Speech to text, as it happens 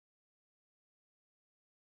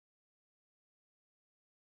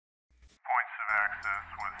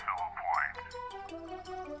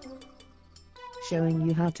Showing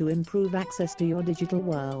you how to improve access to your digital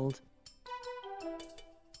world.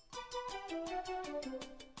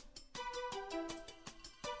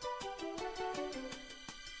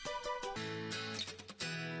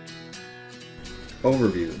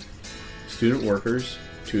 Overview. Student workers,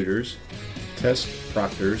 tutors, test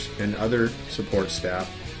proctors, and other support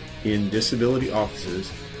staff in disability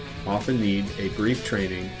offices often need a brief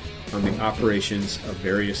training on the operations of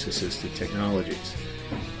various assistive technologies.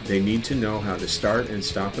 They need to know how to start and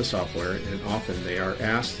stop the software, and often they are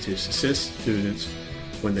asked to assist students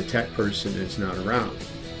when the tech person is not around.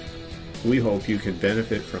 We hope you can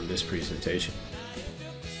benefit from this presentation.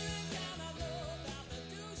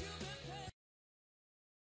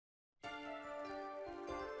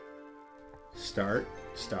 Start,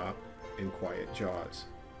 stop, and quiet JAWS.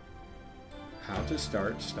 How to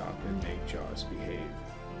start, stop, and make JAWS behave.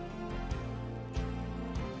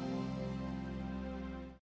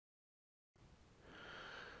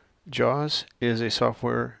 JAWS is a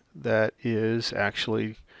software that is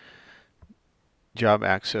actually job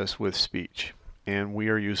access with speech, and we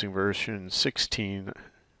are using version 16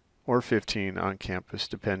 or 15 on campus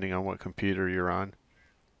depending on what computer you're on.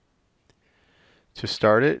 To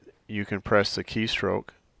start it, you can press the keystroke,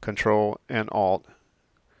 Control and Alt,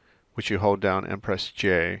 which you hold down and press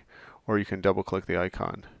J, or you can double click the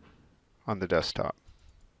icon on the desktop.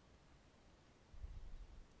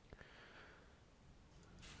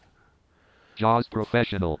 JAWS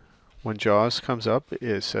Professional. When JAWS comes up,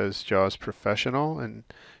 it says JAWS Professional, and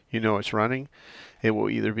you know it's running. It will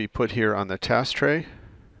either be put here on the task tray,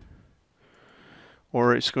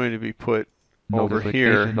 or it's going to be put over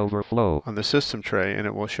here overflow on the system tray, and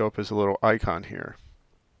it will show up as a little icon here.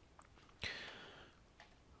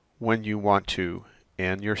 When you want to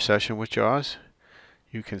end your session with JAWS,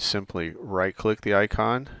 you can simply right-click the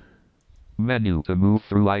icon. Menu. To move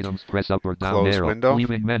through items, press up or down Close arrow. window.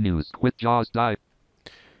 Leaving menus. Quit JAWS dive.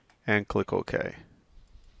 And click OK.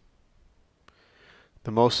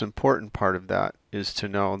 The most important part of that is to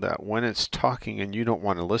know that when it's talking and you don't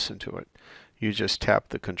want to listen to it, you just tap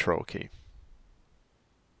the Control key.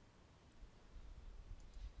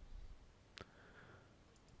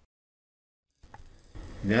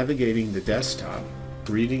 Navigating the desktop,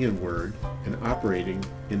 reading in Word, and operating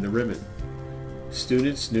in the ribbon.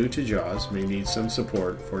 Students new to JAWS may need some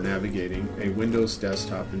support for navigating a Windows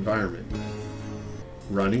desktop environment,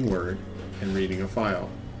 running Word, and reading a file.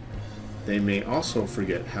 They may also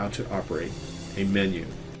forget how to operate a menu.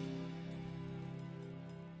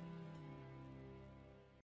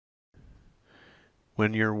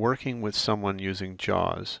 When you're working with someone using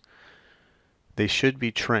JAWS, they should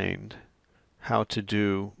be trained how to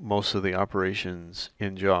do most of the operations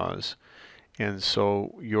in JAWS, and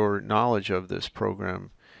so your knowledge of this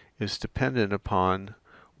program is dependent upon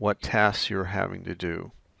what tasks you're having to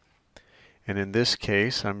do. And in this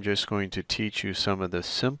case, I'm just going to teach you some of the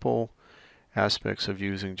simple aspects of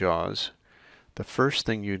using JAWS. The first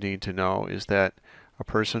thing you need to know is that a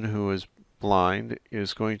person who is blind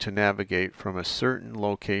is going to navigate from a certain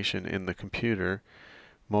location in the computer,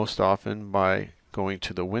 most often by going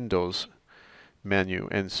to the Windows menu,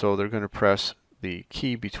 and so they're going to press the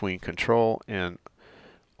key between Control and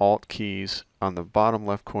Alt keys on the bottom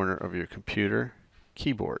left corner of your computer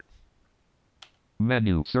keyboard.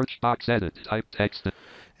 Menu. Search box. Edit. Type text.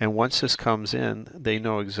 And once this comes in, they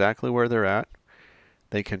know exactly where they're at.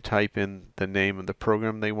 They can type in the name of the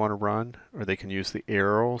program they want to run, or they can use the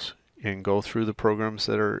arrows and go through the programs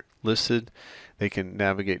that are listed. They can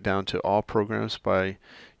navigate down to all programs by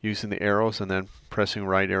using the arrows and then pressing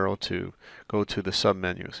right arrow to go to the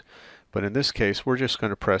submenus. But in this case, we're just going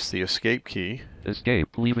to press the Escape key.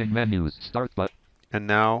 Escape. Leaving menus. Start button. And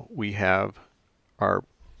now we have our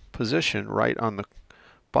position right on the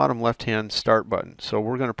bottom left-hand Start button. So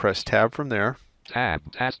we're going to press Tab from there.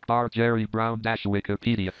 Tab. Taskbar. Jerry Brown -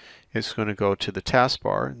 Wikipedia. It's going to go to the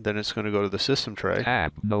taskbar, then it's going to go to the system tray.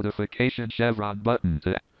 Tab. Notification chevron button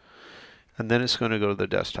to. And then it's going to go to the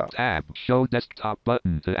desktop. Tab. Show desktop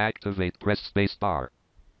button to activate. Press spacebar.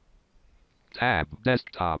 Tab.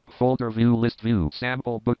 Desktop. Folder view. List view.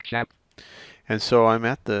 Sample book chapter. And so I'm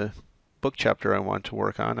at the book chapter I want to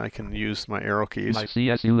work on. I can use my arrow keys. My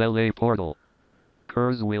CSULA portal.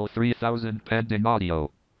 Kurzweil 3000 pending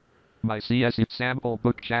audio. My CSU sample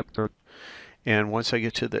book chapter. And once I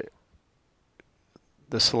get to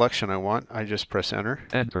the selection I want, I just press Enter.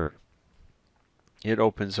 Enter. It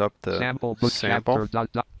opens up the sample book sample.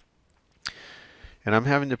 Chapter. And I'm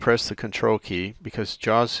having to press the Control key because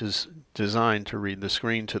JAWS is designed to read the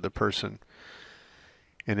screen to the person.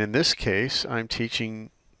 And in this case, I'm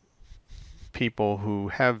teaching people who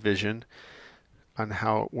have vision on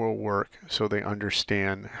how it will work so they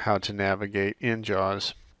understand how to navigate in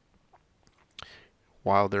JAWS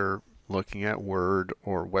while they're looking at Word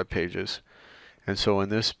or web pages. And so in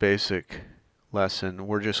this basic lesson,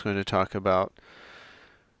 we're just going to talk about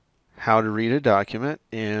how to read a document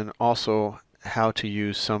and also how to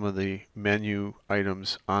use some of the menu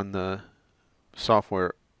items on the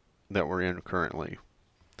software that we're in currently.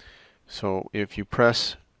 So if you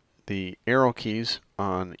press the arrow keys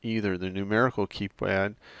on either the numerical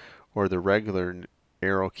keypad or the regular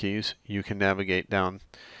arrow keys, you can navigate down.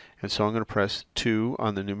 And so I'm going to press 2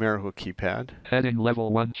 on the numerical keypad. Heading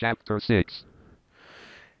Level 1, Chapter 6.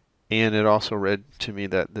 And it also read to me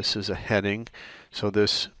that this is a heading. So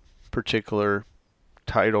this particular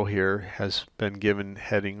title here has been given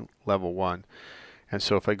heading Level 1. And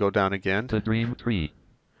so if I go down again. The Dream Tree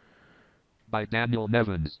by Daniel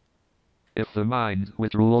Nevins. If the mind,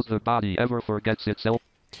 which rules the body, ever forgets itself.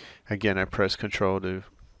 Again, I press Control to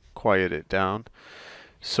quiet it down.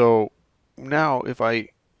 So now if I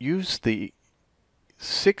use the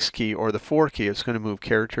 6 key or the 4 key, it's going to move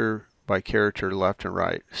character by character left and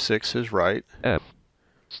right. 6 is right. F,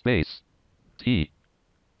 space, T,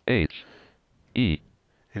 H, E.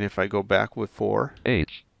 And if I go back with 4.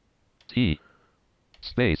 H, T,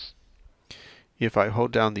 space. If I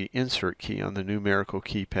hold down the insert key on the numerical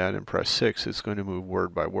keypad and press 6, it's going to move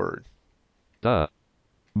word by word. The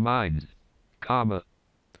mind, comma,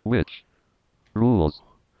 which rules.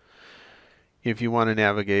 If you want to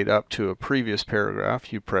navigate up to a previous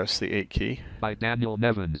paragraph, you press the 8 key. By Daniel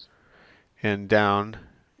Nevins. And down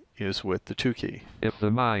is with the 2 key. If the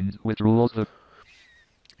mind, which rules the...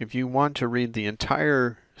 If you want to read the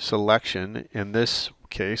entire selection, in this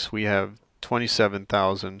case we have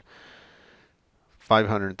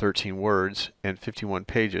 27,513 words and 51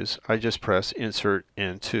 pages, I just press Insert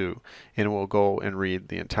and 2, and it will go and read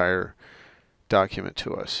the entire document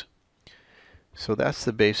to us. So that's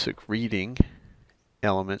the basic reading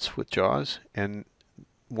elements with JAWS. And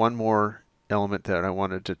one more element that I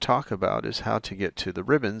wanted to talk about is how to get to the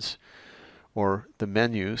ribbons or the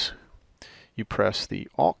menus. You press the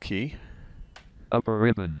Alt key. Upper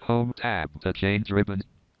ribbon, Home tab to change ribbon.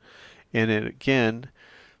 And it again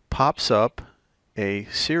pops up a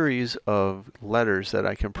series of letters that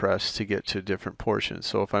I can press to get to different portions.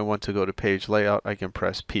 So if I want to go to page layout, I can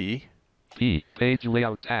press P. P, page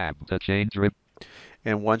layout tab to change ribbon.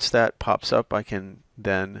 And once that pops up, I can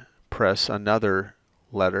then press another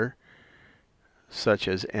letter, such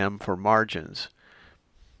as M for margins.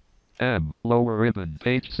 M, lower ribbon,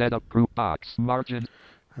 page setup group box, margin.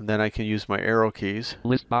 And then I can use my arrow keys.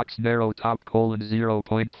 List box, narrow top, colon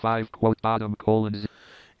 0.5, quote bottom, colon 0.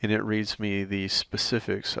 And it reads me the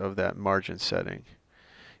specifics of that margin setting.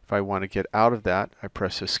 If I want to get out of that, I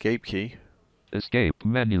press Escape key. Escape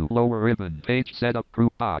menu, lower ribbon, page setup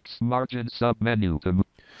group box, margin sub-menu.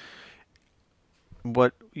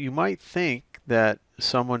 What you might think that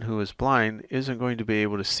someone who is blind isn't going to be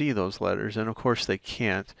able to see those letters, and of course they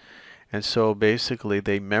can't. And so basically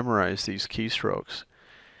they memorize these keystrokes.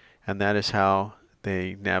 And that is how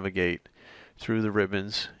they navigate through the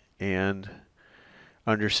ribbons and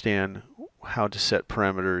understand how to set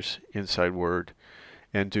parameters inside Word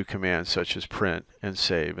and do commands such as print and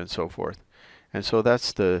save and so forth. And so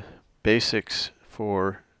that's the basics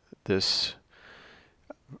for this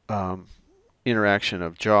interaction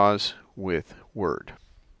of JAWS with Word.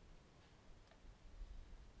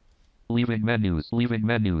 Leaving menus, leaving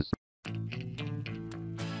menus.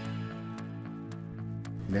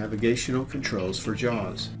 Navigational controls for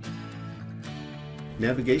JAWS.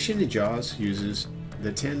 Navigation in JAWS uses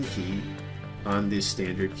the 10 key on this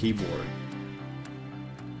standard keyboard.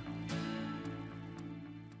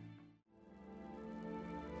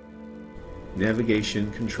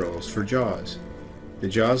 Navigation controls for JAWS. The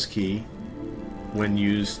JAWS key, when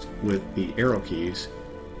used with the arrow keys,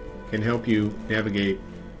 can help you navigate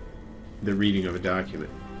the reading of a document.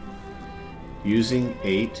 Using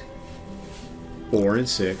 8, 4 and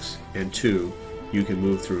 6, and 2, you can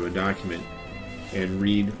move through a document and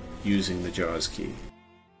read using the JAWS key.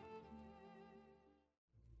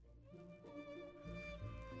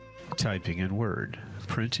 Typing in Word,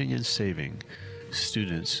 printing and saving.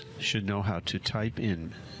 Students should know how to type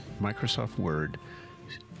in Microsoft Word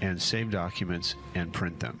and save documents and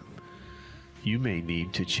print them. You may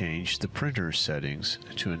need to change the printer settings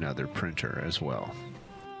to another printer as well.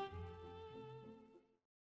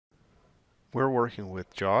 We're working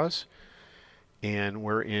with JAWS and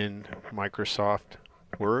we're in Microsoft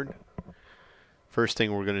Word. First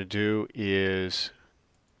thing we're going to do is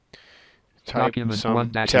type Document some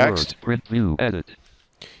 1 text. Word, print view, edit.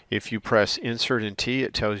 If you press Insert and T,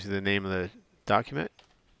 it tells you the name of the document.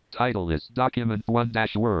 Title is Document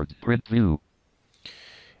 1-Word, Print View.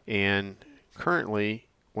 And currently,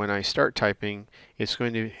 when I start typing, it's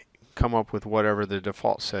going to come up with whatever the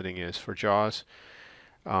default setting is for JAWS.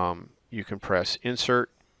 You can press Insert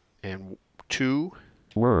and 2.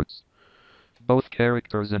 Words. Both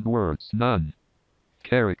characters and words. None.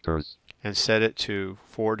 Characters. And set it to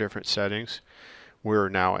 4 different settings. We're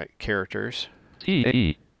now at characters.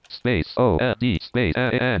 T-A-E, space O-L-D, space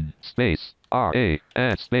A-N, space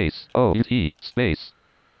R-A-N, space O-U-T, space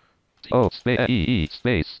O, space E-E,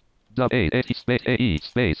 space W-A-T, space A-E,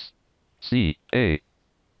 space C-A-M-O-T-I-O-N,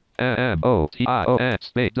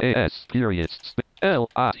 space A-S, period, space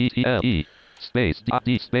L-I-T-T-L-E, space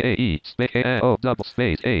D-D, space A-E, space A-N-O, double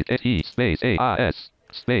space A-T, space A-I-S,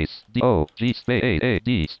 space D-O-G, space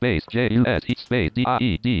A-A-D, space J-U-S-E, space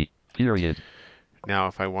D-I-E-D, period. Now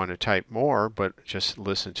if I want to type more, but just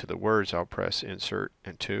listen to the words, I'll press Insert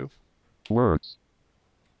and 2. Words.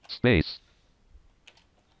 Space.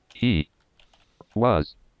 He.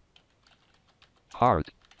 Was.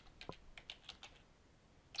 Hard.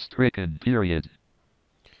 Stricken, period.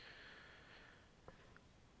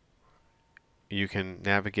 You can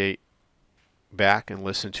navigate back and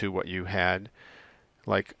listen to what you had.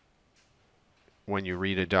 Like when you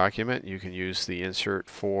read a document, you can use the Insert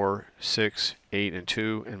 4, 6, 8, and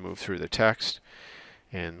 2 and move through the text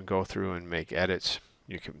and go through and make edits.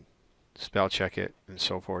 You can spell check it and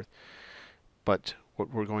so forth. But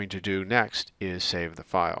what we're going to do next is save the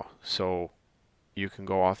file. So you can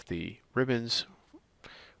go off the ribbons,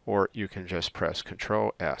 or you can just press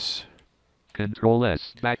Control S. Control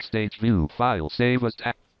S, backstage view, file, save as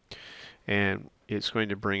tab. And it's going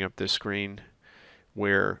to bring up this screen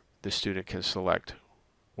where the student can select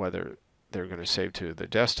whether they're going to save to the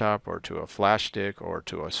desktop or to a flash stick or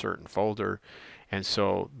to a certain folder. And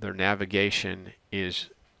so their navigation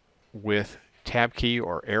is with tab key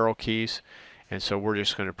or arrow keys. And so we're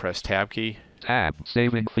just going to press tab key. Tab,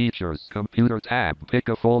 saving features, computer tab, pick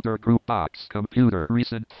a folder, group box, computer,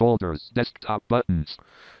 recent folders, desktop buttons.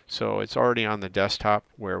 So it's already on the desktop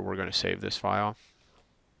where we're going to save this file.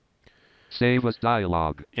 Save as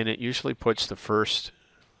dialog. And it usually puts the first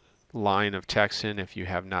line of text in if you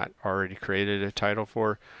have not already created a title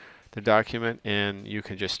for the document, and you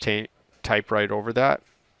can just type right over that.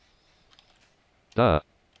 The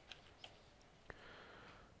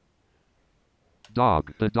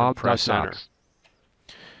dog. The dog. Press enter. Dogs.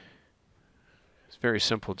 It's very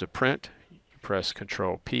simple to print. You press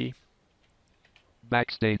Control P.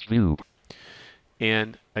 Backstage view.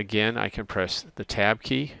 And again, I can press the tab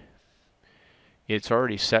key. It's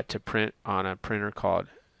already set to print on a printer called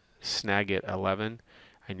Snagit 11.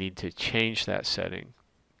 I need to change that setting.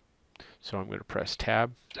 So I'm going to press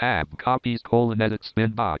tab. Tab, copies, edit,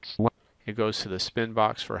 spin box. It goes to the spin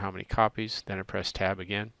box for how many copies. Then I press tab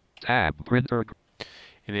again. Tab, printer.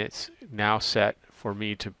 And it's now set for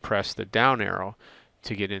me to press the down arrow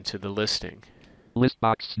to get into the listing. List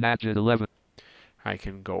box, Snagit 11. I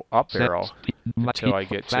can go up arrow until I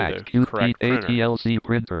get to the correct printer. ATLC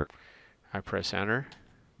printer. I press enter.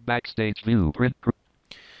 Backstage view, print.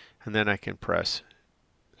 And then I can press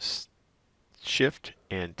Shift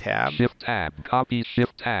and tab. Shift tab, copy,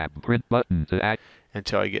 Shift tab, print button to act.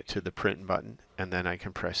 Until I get to the print button, and then I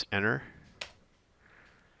can press enter.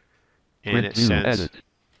 And Print it view, sends edit.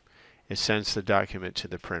 It sends the document to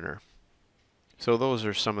the printer. So those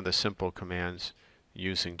are some of the simple commands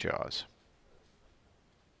using JAWS.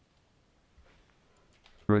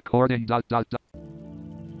 Recording ...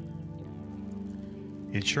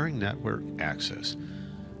 Ensuring network access.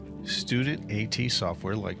 Student AT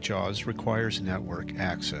software like JAWS requires network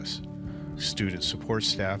access. Student support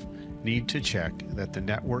staff need to check that the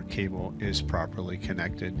network cable is properly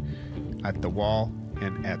connected at the wall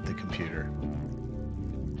and at the computer.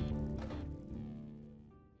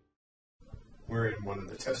 We're in one of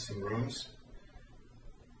the testing rooms.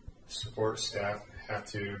 Support staff have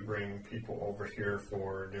to bring people over here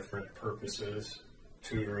for different purposes,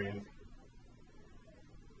 tutoring,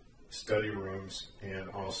 study rooms, and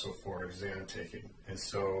also for exam taking. And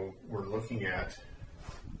so we're looking at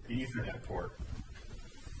the Ethernet port.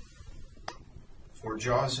 For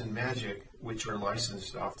JAWS and Magic, which are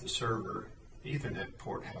licensed off the server, the Ethernet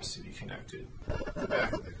port has to be connected. At the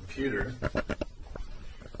back of the computer,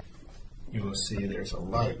 you will see there's a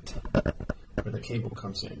light where the cable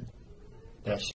comes in. That's